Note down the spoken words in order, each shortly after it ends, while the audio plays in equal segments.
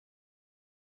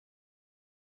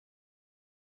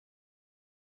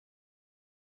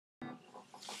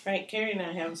Right, Carrie and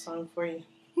I have a song for you.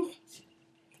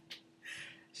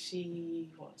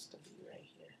 She wants to be right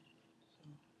here.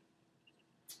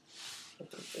 I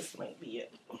think this might be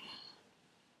it.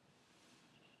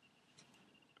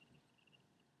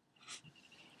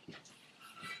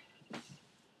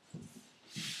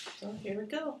 So here we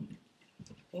go.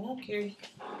 Hang on, Carrie.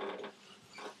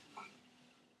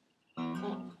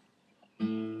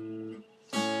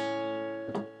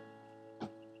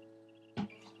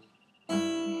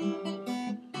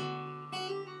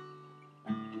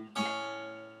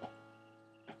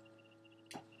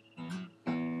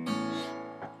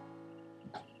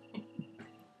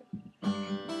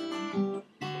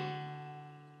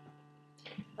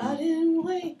 I didn't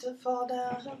wait to fall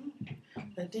down.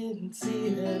 I didn't see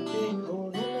that big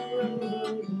hole in the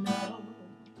road, no.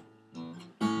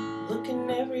 Looking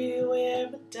everywhere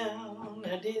but down.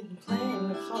 I didn't plan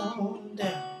to fall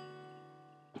down.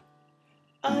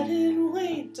 I didn't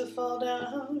wait to fall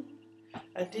down.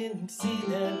 I didn't see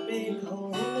that big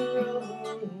hole in the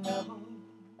road, no.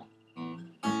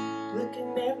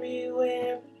 Looking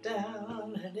everywhere but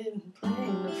down. I didn't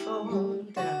plan to fall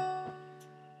down.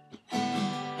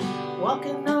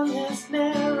 Walking on this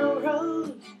narrow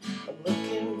road, I'm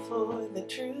looking for the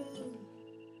truth.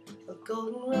 A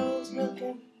golden rose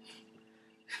milking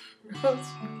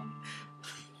rose.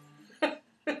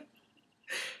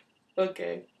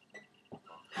 Okay.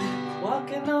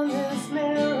 Walking on this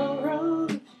narrow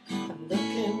road, I'm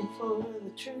looking for the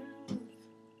truth.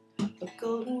 A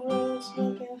golden rose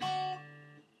milking.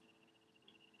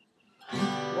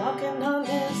 Walking on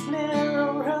this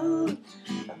narrow road,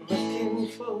 I'm looking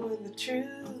for the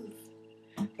truth.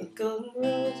 A golden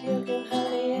rose milking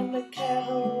honey and the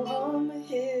cattle on the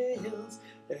hills.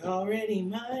 They're already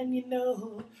mine, you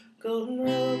know. Golden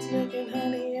roads milking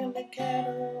honey and the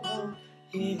cattle on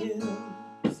the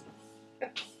hills.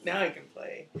 Now I can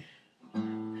play.